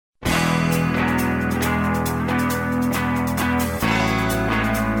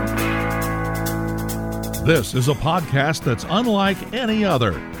This is a podcast that's unlike any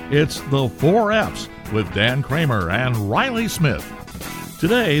other. It's The 4 F's with Dan Kramer and Riley Smith.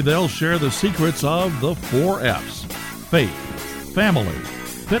 Today, they'll share the secrets of the 4 F's: faith, family,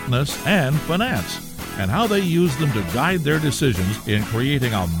 fitness, and finance, and how they use them to guide their decisions in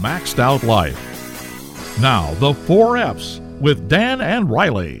creating a maxed out life. Now, The 4 F's with Dan and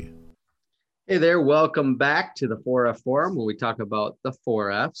Riley. Hey there, welcome back to the 4F Forum, where we talk about the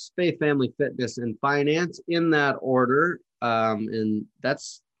 4Fs: faith, family, fitness, and finance, in that order. And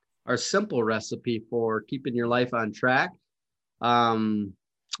that's our simple recipe for keeping your life on track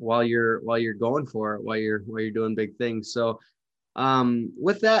while you're going for it, while you're doing big things. So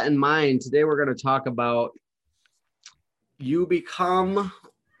with that in mind, today we're going to talk about you become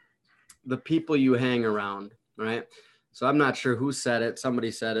the people you hang around, right? So I'm not sure who said it.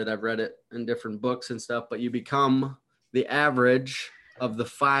 Somebody said it. I've read it in different books and stuff, but you become the average of the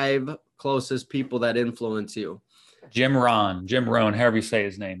 5 closest people that influence you. Jim Rohn, however you say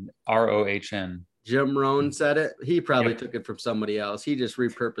his name, R-O-H-N. Jim Rohn said it. He probably took it from somebody else. He just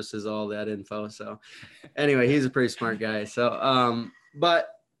repurposes all that info. So anyway, he's a pretty smart guy. So, but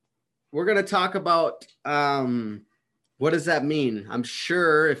we're going to talk about, what does that mean? I'm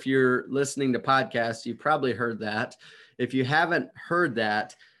sure if you're listening to podcasts, you probably heard that. If you haven't heard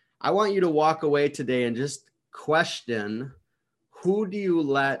that, I want you to walk away today and just question, who do you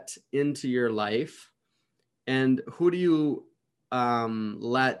let into your life, and who do you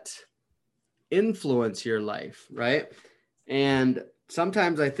let influence your life, right? And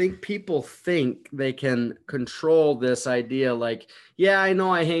sometimes I think people think they can control this idea, like, yeah, I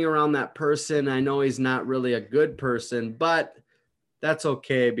know I hang around that person. I know he's not really a good person, but that's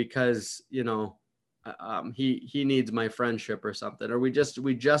okay because, you know, he needs my friendship or something. Or we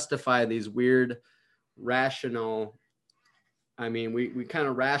justify these weird rational, we kind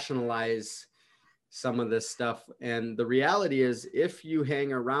of rationalize some of this stuff. And the reality is, if you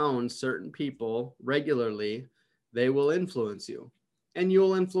hang around certain people regularly, they will influence you and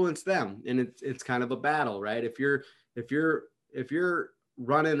you'll influence them. And it's kind of a battle, right? If you're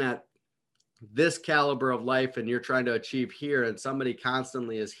running at this caliber of life and you're trying to achieve here, and somebody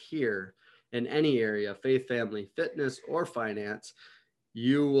constantly is here in any area, faith, family, fitness, or finance,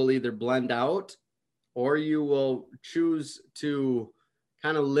 you will either blend out or you will choose to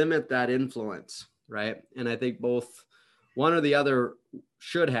kind of limit that influence, right? And I think both one or the other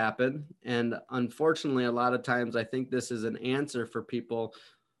should happen. And unfortunately, a lot of times I think this is an answer for people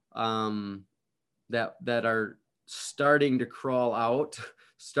that are starting to crawl out,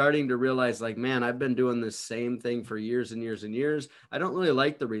 starting to realize, like, man, I've been doing this same thing for years and years and years. I don't really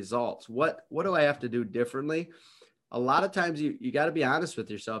like the results. What do I have to do differently? A lot of times you got to be honest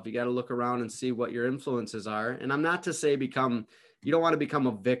with yourself. You got to look around and see what your influences are. And I'm not to say you don't want to become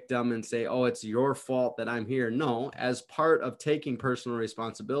a victim and say, oh, it's your fault that I'm here. No, as part of taking personal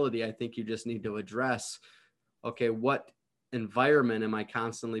responsibility, I think you just need to address, okay, what environment am I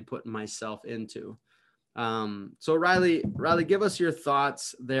constantly putting myself into? So Riley, give us your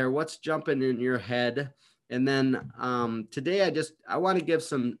thoughts there. What's jumping in your head? And then today I want to give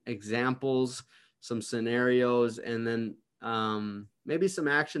some examples, some scenarios, and then maybe some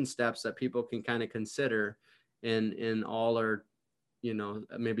action steps that people can kind of consider in all, or, you know,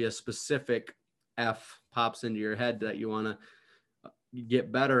 maybe a specific F pops into your head that you want to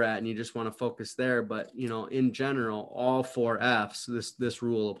get better at and you just want to focus there. But, you know, in general, all 4 F's, this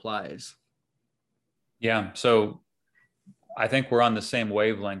rule applies. Yeah. So I think we're on the same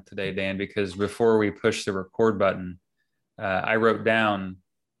wavelength today, Dan, because before we push the record button, I wrote down,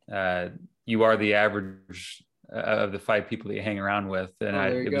 you are the average of the 5 people that you hang around with. And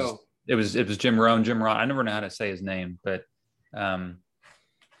it was Jim Rohn. I never know how to say his name, but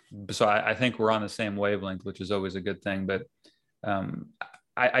so I think we're on the same wavelength, which is always a good thing. But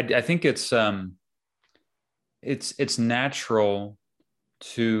I think it's natural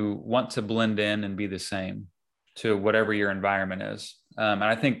to want to blend in and be the same to whatever your environment is. And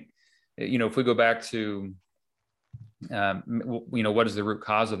I think, you know, if we go back to, you know, what is the root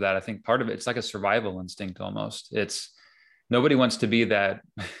cause of that? I think part of it's like a survival instinct almost. It's nobody wants to be that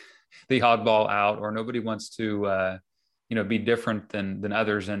the oddball out, or nobody wants to, you know, be different than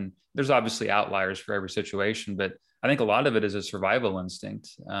others. And there's obviously outliers for every situation, but I think a lot of it is a survival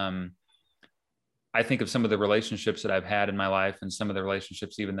instinct. I think of some of the relationships that I've had in my life and some of the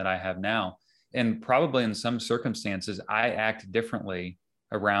relationships even that I have now. And probably in some circumstances, I act differently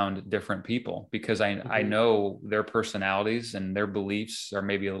around different people because I know their personalities and their beliefs are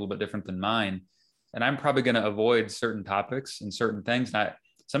maybe a little bit different than mine. And I'm probably going to avoid certain topics and certain things. And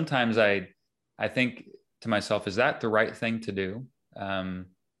sometimes I think to myself, is that the right thing to do?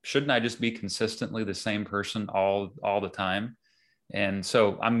 shouldn't I just be consistently the same person all the time? And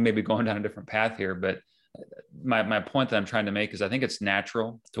so I'm maybe going down a different path here, but my point that I'm trying to make is I think it's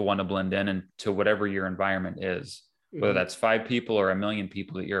natural to want to blend in and to whatever your environment is, whether that's 5 people or 1,000,000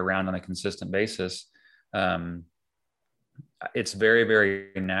 people that you're around on a consistent basis. It's very,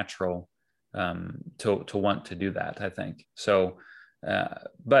 very natural to want to do that, I think. So,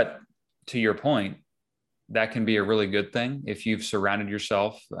 but to your point, that can be a really good thing if you've surrounded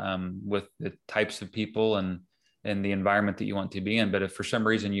yourself with the types of people and the environment that you want to be in. But if for some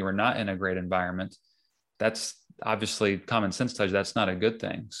reason you are not in a great environment, that's obviously common sense tells you that's not a good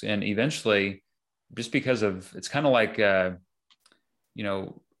thing. And eventually, just because of, it's kind of like,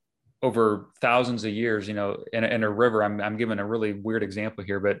 over thousands of years, in a river, I'm giving a really weird example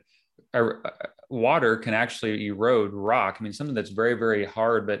here, but water can actually erode rock. I mean, something that's very, very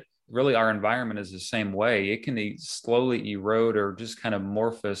hard, but really our environment is the same way. It can slowly erode or just kind of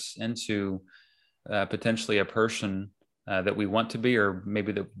morph us into potentially a person that we want to be, or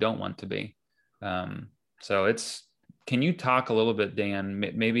maybe that we don't want to be. So can you talk a little bit, Dan,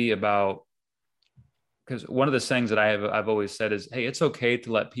 maybe about, because one of the things that I've always said is, hey, it's okay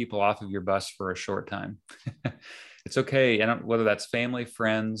to let people off of your bus for a short time. It's okay. Whether that's family,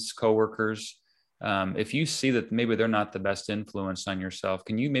 friends, coworkers, if you see that maybe they're not the best influence on yourself,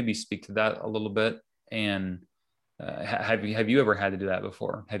 can you maybe speak to that a little bit? And have you ever had to do that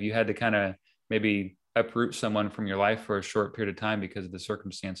before? Have you had to kind of maybe uproot someone from your life for a short period of time because of the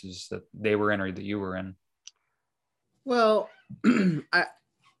circumstances that they were in or that you were in? Well,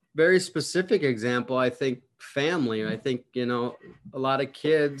 very specific example, I think family. I think, a lot of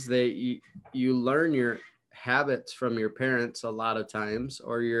kids, you learn your habits from your parents a lot of times,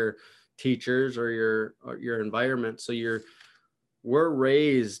 or your teachers, or your environment. So we're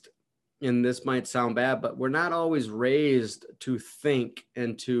raised, and this might sound bad, but we're not always raised to think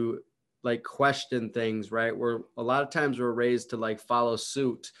and to question things, right? A lot of times we're raised to follow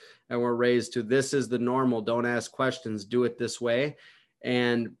suit, and we're raised to, this is the normal, don't ask questions, do it this way.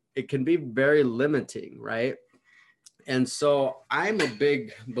 And it can be very limiting, right? And so I'm a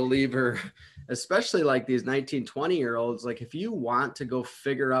big believer, especially these 19, 20-year-olds, if you want to go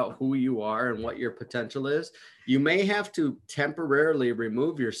figure out who you are and what your potential is, you may have to temporarily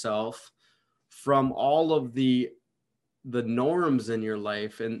remove yourself from all of the norms in your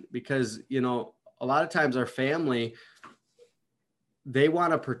life. And because, a lot of times our family, they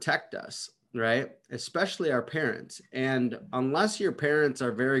want to protect us, right? Especially our parents. And unless your parents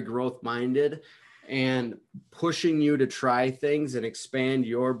are very growth minded and pushing you to try things and expand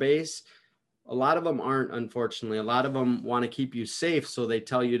your base, a lot of them aren't, unfortunately. A lot of them want to keep you safe. So they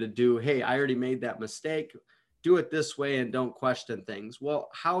tell you to do, hey, I already made that mistake, do it this way and don't question things. Well,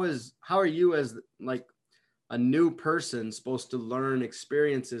 how are you as a new person supposed to learn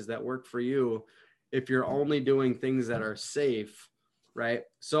experiences that work for you if you're only doing things that are safe, right?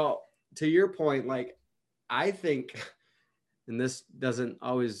 So to your point, I think, and this doesn't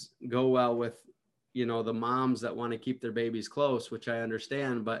always go well with, the moms that want to keep their babies close, which I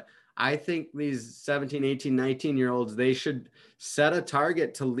understand, but I think these 17, 18, 19-year-olds, they should set a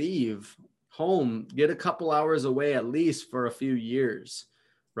target to leave home, get a couple hours away at least for a few years,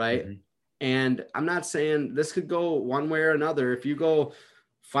 right? Mm-hmm. And I'm not saying this could go one way or another. If you go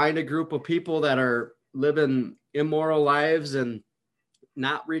find a group of people that are living immoral lives and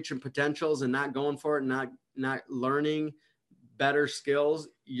not reaching potentials and not going for it, not learning better skills,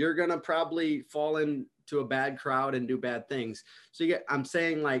 you're going to probably fall into a bad crowd and do bad things. So I'm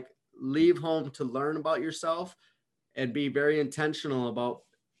saying leave home to learn about yourself and be very intentional about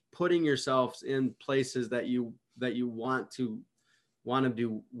putting yourselves in places that you want to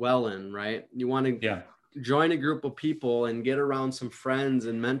do well in, right? You want to join a group of people and get around some friends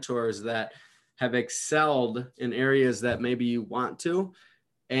and mentors that have excelled in areas that maybe you want to,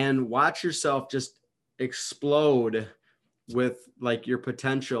 and watch yourself just explode with your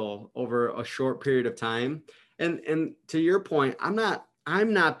potential over a short period of time. And to your point, I'm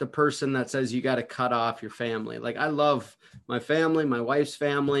not the person that says you got to cut off your family. I love my family, my wife's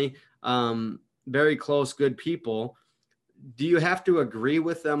family, very close, good people. Do you have to agree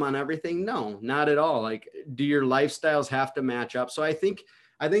with them on everything? No, not at all. Do your lifestyles have to match up? So I think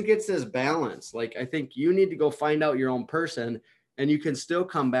it's this balance. I think you need to go find out your own person, and you can still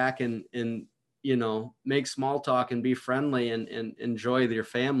come back and make small talk and be friendly and enjoy your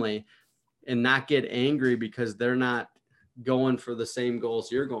family, and not get angry because they're not going for the same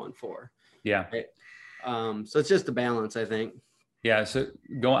goals you're going for. Yeah. Right? So it's just a balance, I think. Yeah. So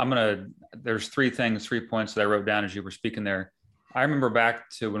there's 3 points that I wrote down as you were speaking there. I remember back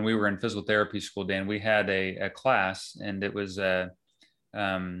to when we were in physical therapy school, Dan, we had a class, and it was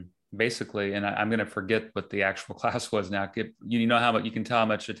basically, and I'm going to forget what the actual class was now. You know how much, you can tell how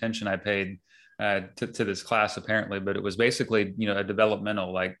much attention I paid to this class apparently, but it was basically, a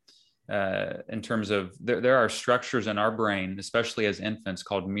developmental, like in terms of there are structures in our brain, especially as infants,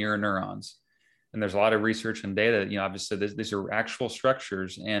 called mirror neurons. And there's a lot of research and data, obviously these are actual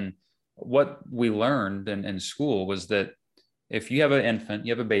structures. And what we learned in school was that if you have an infant,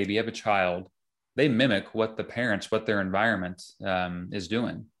 you have a baby, you have a child, they mimic what their environment is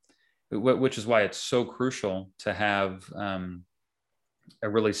doing, which is why it's so crucial to have a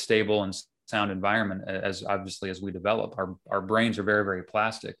really stable and sound environment as obviously as we develop. Our brains are very, very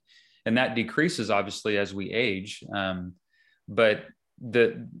plastic, and that decreases obviously as we age. But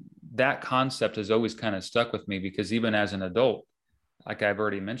that concept has always kind of stuck with me, because even as an adult, like I've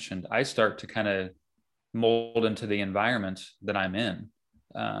already mentioned, I start to kind of mold into the environment that I'm in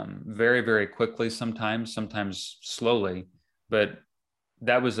very, very quickly, sometimes slowly. But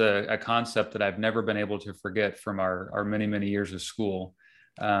that was a concept that I've never been able to forget from our many, many years of school.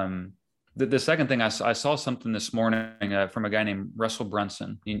 The second thing, I saw something this morning from a guy named Russell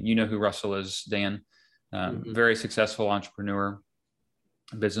Brunson. You know who Russell is, Dan? Very successful entrepreneur,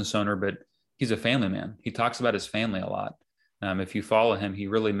 business owner, but he's a family man. He talks about his family a lot. If you follow him, he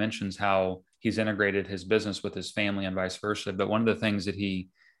really mentions how he's integrated his business with his family and vice versa. But one of the things that he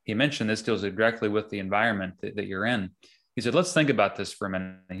mentioned, this deals directly with the environment that you're in. He said, let's think about this for a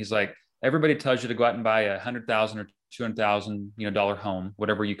minute. He's like, everybody tells you to go out and buy $100,000 or $200,000 home,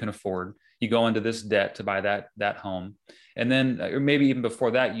 whatever you can afford. You go into this debt to buy that home. And then, or maybe even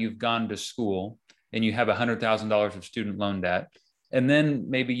before that, you've gone to school and you have $100,000 of student loan debt. And then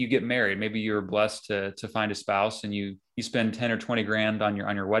maybe you get married. Maybe you're blessed to find a spouse, and you spend 10 or 20 grand on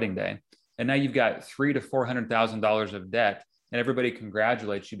your wedding day. And now you've got $300,000 to $400,000 of debt, and everybody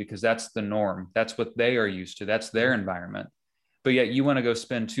congratulates you because that's the norm. That's what they are used to. That's their environment. But yet you want to go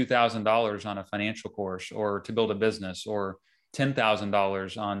spend $2,000 on a financial course, or to build a business, or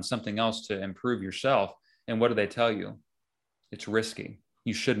 $10,000 on something else to improve yourself. And what do they tell you? It's risky.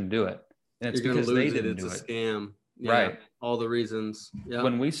 You shouldn't do it. And it's because they didn't do it. It's a scam. Yeah, right. All the reasons. Yeah.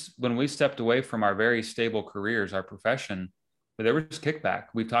 When we stepped away from our very stable careers, our profession, there was kickback.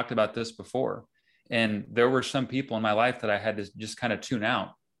 We've talked about this before. And there were some people in my life that I had to just kind of tune out,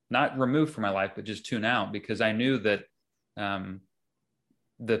 not remove from my life, but just tune out, because I knew that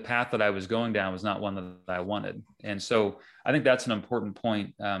the path that I was going down was not one that I wanted. And so I think that's an important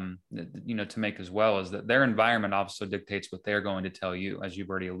point, to make as well, is that their environment also dictates what they're going to tell you, as you've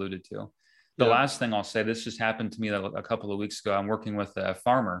already alluded to. The last thing I'll say, this just happened to me a couple of weeks ago. I'm working with a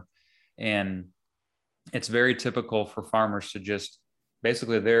farmer, and it's very typical for farmers to just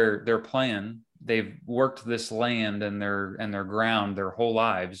basically their plan. They've worked this land and their ground their whole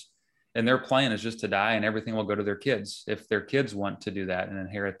lives, and their plan is just to die, and everything will go to their kids if their kids want to do that and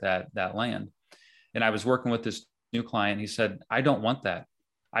inherit that land. And I was working with this new client. He said, I don't want that.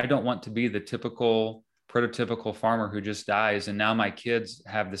 I don't want to be the prototypical farmer who just dies, and now my kids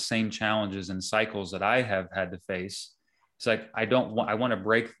have the same challenges and cycles that I have had to face. It's like, I want to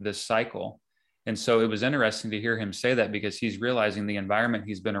break this cycle. And so it was interesting to hear him say that, because he's realizing the environment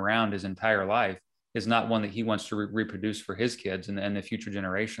he's been around his entire life is not one that he wants to reproduce for his kids and the future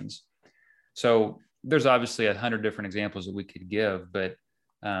generations. So there's obviously 100 different examples that we could give, but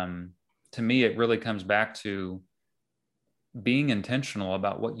to me, it really comes back to being intentional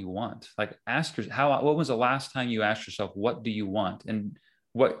about what you want. Like, ask yourself, what was the last time you asked yourself, what do you want? And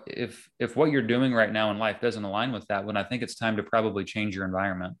what if what you're doing right now in life doesn't align with that, when I think it's time to probably change your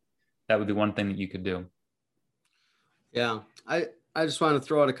environment. That would be one thing that you could do. Yeah. I just want to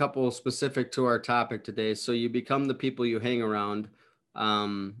throw out a couple specific to our topic today. So you become the people you hang around.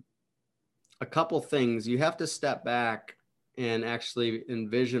 A couple things. You have to step back and actually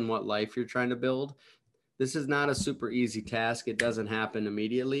envision what life you're trying to build. This is not a super easy task. It doesn't happen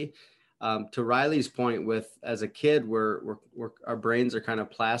immediately. To Riley's point, with as a kid, we're our brains are kind of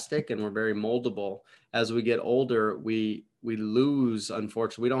plastic and we're very moldable. As we get older, we lose,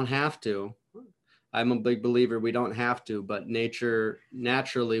 unfortunately. We don't have to. I'm a big believer we don't have to, but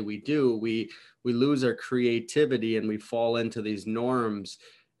naturally we do. We lose our creativity and we fall into these norms.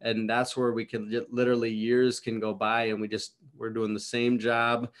 And that's where we can literally, years can go by and we're doing the same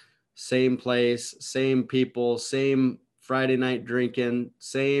job, same place, same people, same Friday night drinking,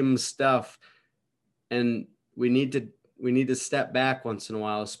 same stuff. And we need to step back once in a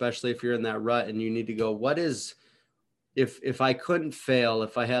while, especially if you're in that rut and you need to go, if I couldn't fail,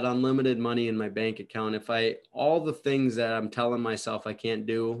 if I had unlimited money in my bank account, all the things that I'm telling myself I can't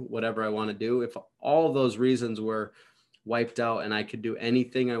do, whatever I want to do, if all of those reasons were wiped out and I could do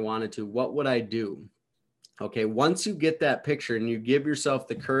anything I wanted to, what would I do? Okay. Once you get that picture and you give yourself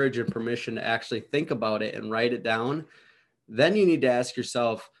the courage and permission to actually think about it and write it down, then you need to ask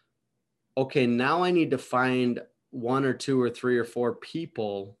yourself, okay, now I need to find 1 or 2 or 3 or 4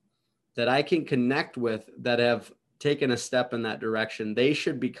 people that I can connect with that have taken a step in that direction. They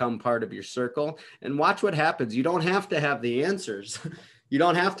should become part of your circle, and watch what happens. You don't have to have the answers. You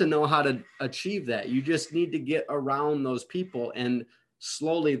don't have to know how to achieve that. You just need to get around those people, and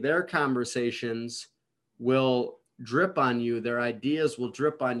slowly their conversations will drip on you. Their ideas will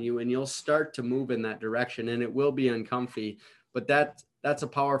drip on you, and you'll start to move in that direction, and it will be uncomfy, but that's a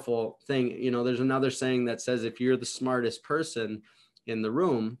powerful thing. You know, there's another saying that says, if you're the smartest person in the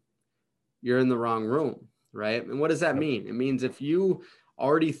room, you're in the wrong room, right? And what does that mean? It means if you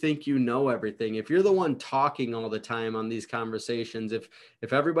already think you know everything, if you're the one talking all the time on these conversations, if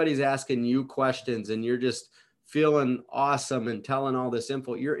everybody's asking you questions and you're just feeling awesome and telling all this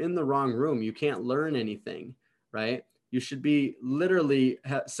info, you're in the wrong room. You can't learn anything, right? You should be literally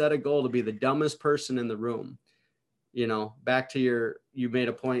set a goal to be the dumbest person in the room. You know, back to you made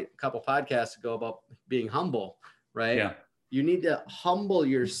a point a couple podcasts ago about being humble, right? Yeah. You need to humble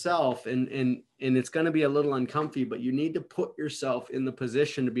yourself, and it's going to be a little uncomfy, but you need to put yourself in the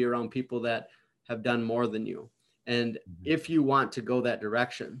position to be around people that have done more than you. And if you want to go that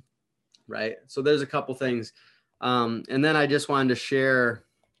direction, right? So there's a couple things. And then I just wanted to share,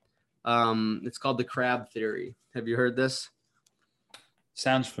 it's called the crab theory. Have you heard this?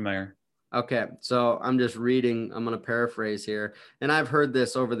 Sounds familiar. Okay, so I'm just reading, I'm going to paraphrase here. And I've heard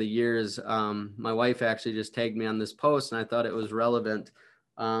this over the years. My wife actually just tagged me on this post, and I thought it was relevant.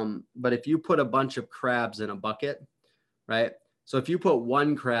 But if you put a bunch of crabs in a bucket, right? So if you put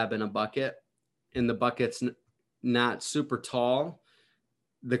one crab in a bucket and the bucket's not super tall,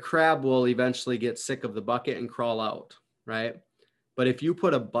 the crab will eventually get sick of the bucket and crawl out, right? But if you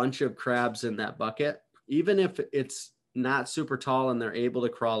put a bunch of crabs in that bucket, even if it's not super tall and they're able to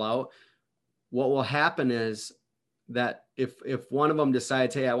crawl out, what will happen is that if one of them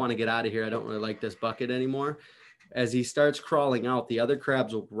decides, hey, I want to get out of here, I don't really like this bucket anymore, as he starts crawling out, the other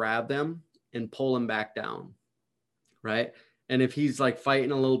crabs will grab them and pull him back down, right? And if he's like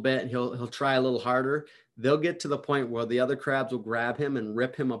fighting a little bit, he'll try a little harder. They'll get to the point where the other crabs will grab him and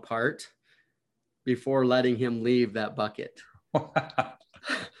rip him apart before letting him leave that bucket.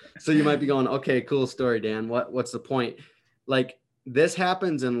 So you might be going, okay, cool story, Dan. What's the point? Like, this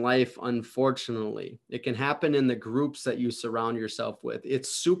happens in life, unfortunately. It can happen in the groups that you surround yourself with.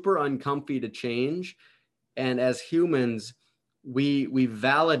 It's super uncomfy to change. And as humans, we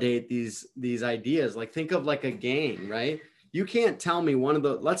validate these ideas. Like, think of like a gang, right? You can't tell me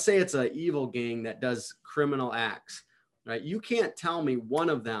let's say it's an evil gang that does criminal acts, right? You can't tell me one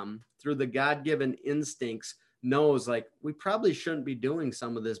of them, through the God-given instincts, knows like, we probably shouldn't be doing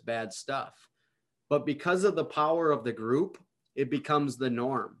some of this bad stuff. But because of the power of the group, it becomes the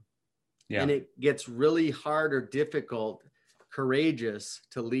norm. Yeah. And it gets really hard or difficult, courageous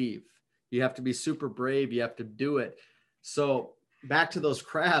to leave. You have to be super brave. You have to do it. So back to those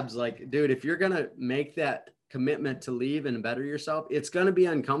crabs, like, dude, if you're going to make that commitment to leave and better yourself, it's going to be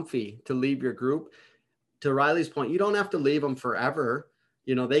uncomfy to leave your group. To Riley's point, you don't have to leave them forever.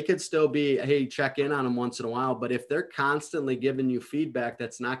 You know, they could still be, hey, check in on them once in a while. But if they're constantly giving you feedback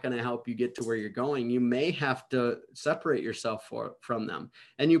that's not going to help you get to where you're going, you may have to separate yourself from them.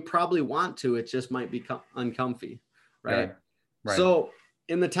 And you probably want to. It just might be uncomfy, right? Right. So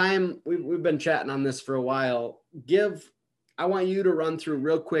in the time we've been chatting on this for a while, I want you to run through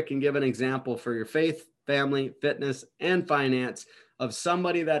real quick and give an example for your faith, family, fitness, and finance of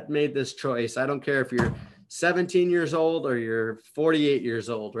somebody that made this choice. I don't care if you're 17 years old or you're 48 years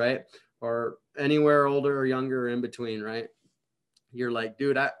old, right? Or anywhere older or younger or in between, right? You're like,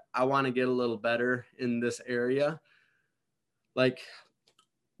 dude, I want to get a little better in this area. Like,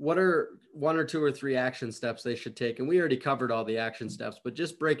 what are 1 or 2 or 3 action steps they should take? And we already covered all the action steps, but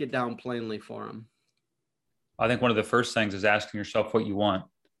just break it down plainly for them. I think one of the first things is asking yourself what you want.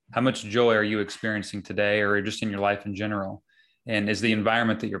 How much joy are you experiencing today, or just in your life in general? And is the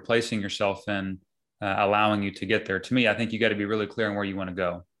environment that you're placing yourself in allowing you to get there? To me, I think you got to be really clear on where you want to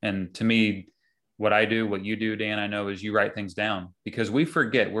go. And to me, what I do, what you do, Dan, I know, is you write things down, because we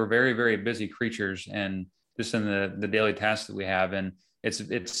forget. We're very, very busy creatures, and just in the daily tasks that we have. And it's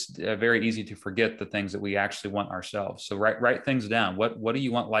very easy to forget the things that we actually want ourselves. So write things down. What do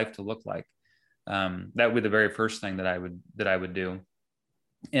you want life to look like? That would be the very first thing that I would do.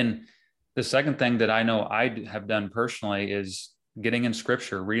 And the second thing that I know I have done personally is getting in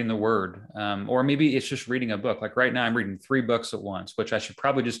scripture, reading the word, or maybe it's just reading a book. Like right now I'm reading 3 books at once, which I should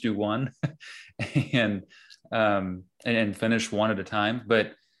probably just do one and finish one at a time.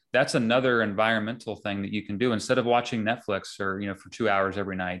 But that's another environmental thing that you can do. Instead of watching Netflix or, for 2 hours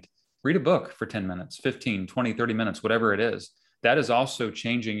every night, read a book for 10 minutes, 15, 20, 30 minutes, whatever it is. That is also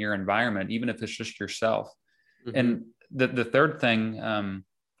changing your environment, even if it's just yourself. Mm-hmm. And the third thing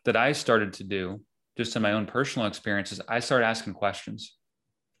that I started to do, just in my own personal experiences, I started asking questions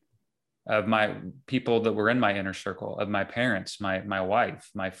of my people that were in my inner circle, of my parents, my wife,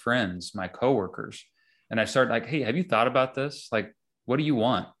 my friends, my coworkers. And I started like, hey, have you thought about this? Like, what do you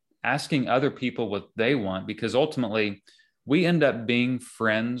want? Asking other people what they want, because ultimately we end up being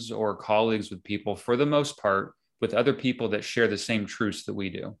friends or colleagues with people, for the most part, with other people that share the same truths that we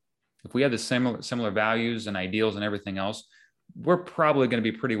do. If we have the similar values and ideals and everything else, we're probably going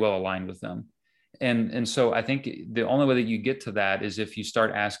to be pretty well aligned with them. And so I think the only way that you get to that is if you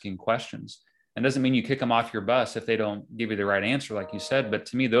start asking questions. And doesn't mean you kick them off your bus if they don't give you the right answer, like you said. But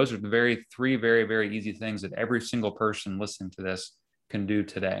to me, those are the three very, very easy things that every single person listening to this can do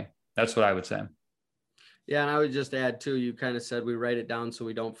today. That's what I would say. Yeah. And I would just add too, you kind of said we write it down so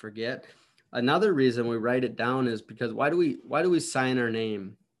we don't forget. Another reason we write it down is because why do we sign our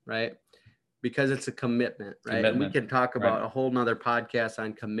name, right? Because it's a commitment, right? And we can talk about a whole nother podcast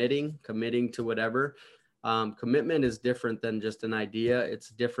on committing to whatever. Commitment is different than just an idea. It's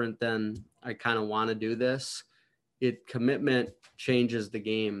different than I kind of want to do this. Commitment changes the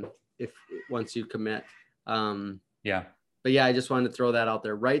game once you commit. Yeah. But yeah, I just wanted to throw that out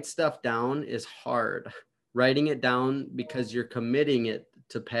there. Write stuff down is hard. Writing it down because you're committing it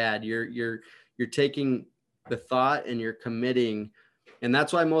to pad. You're taking the thought and you're committing. And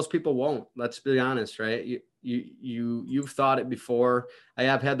that's why most people won't. Let's be honest, right? You've thought it before. I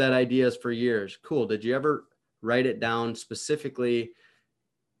have had that ideas for years. Cool. Did you ever write it down specifically,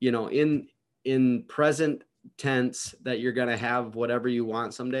 in present tense that you're going to have whatever you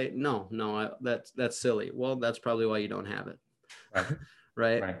want someday? No, that's silly. Well, that's probably why you don't have it.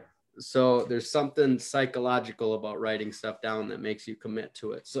 Right. Right. So there's something psychological about writing stuff down that makes you commit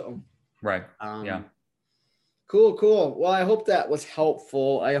to it. So, right. Yeah. Cool. Well, I hope that was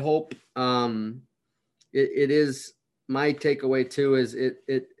helpful. I hope it is. My takeaway too is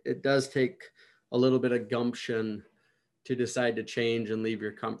it does take a little bit of gumption to decide to change and leave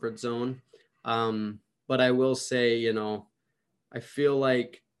your comfort zone. But I will say, I feel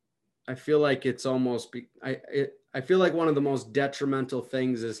like it's almost I feel like one of the most detrimental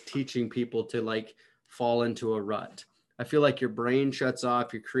things is teaching people to like fall into a rut. I feel like your brain shuts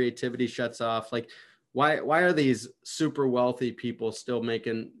off, your creativity shuts off. Like, why are these super wealthy people still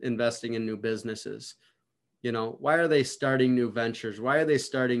investing in new businesses? Why are they starting new ventures? Why are they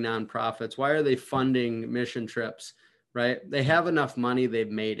starting nonprofits? Why are they funding mission trips? Right? They have enough money, they've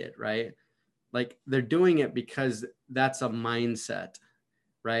made it, right? Like, they're doing it because that's a mindset,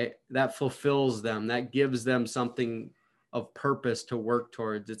 right? That fulfills them. That gives them something of purpose to work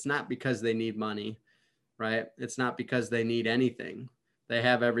towards. It's not because they need money, right? It's not because they need anything. They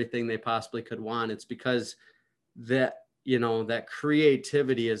have everything they possibly could want. It's because that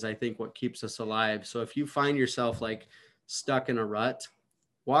creativity is, I think, what keeps us alive. So if you find yourself like stuck in a rut,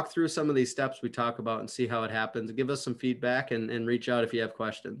 walk through some of these steps we talk about and see how it happens. Give us some feedback and reach out if you have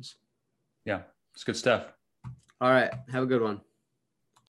questions. Yeah, it's good stuff. All right. Have a good one.